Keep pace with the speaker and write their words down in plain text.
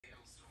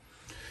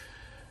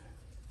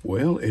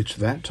Well, it's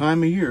that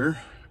time of year,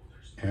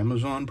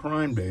 Amazon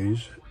Prime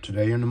Days,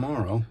 today and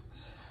tomorrow.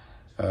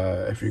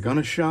 If you're going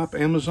to shop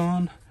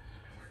Amazon,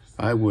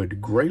 I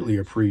would greatly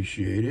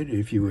appreciate it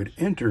if you would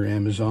enter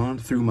Amazon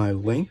through my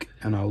link,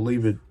 and I'll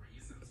leave it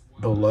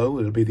below.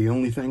 It'll be the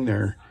only thing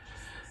there.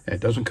 It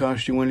doesn't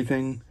cost you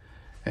anything.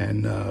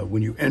 And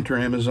when you enter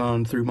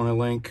Amazon through my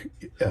link,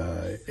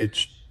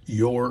 it's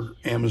your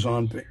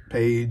Amazon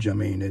page. I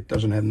mean, it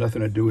doesn't have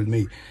nothing to do with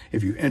me.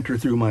 If you enter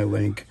through my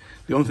link,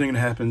 the only thing that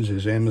happens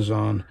is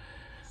Amazon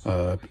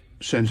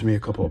sends me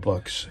a couple of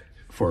bucks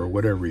for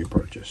whatever you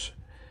purchase.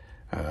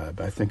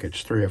 I think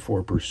it's 3 or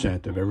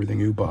 4% of everything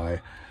you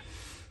buy.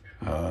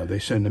 They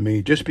send to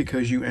me just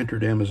because you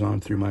entered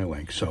Amazon through my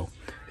link. So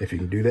if you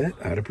can do that,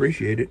 I'd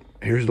appreciate it.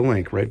 Here's the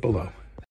link right below.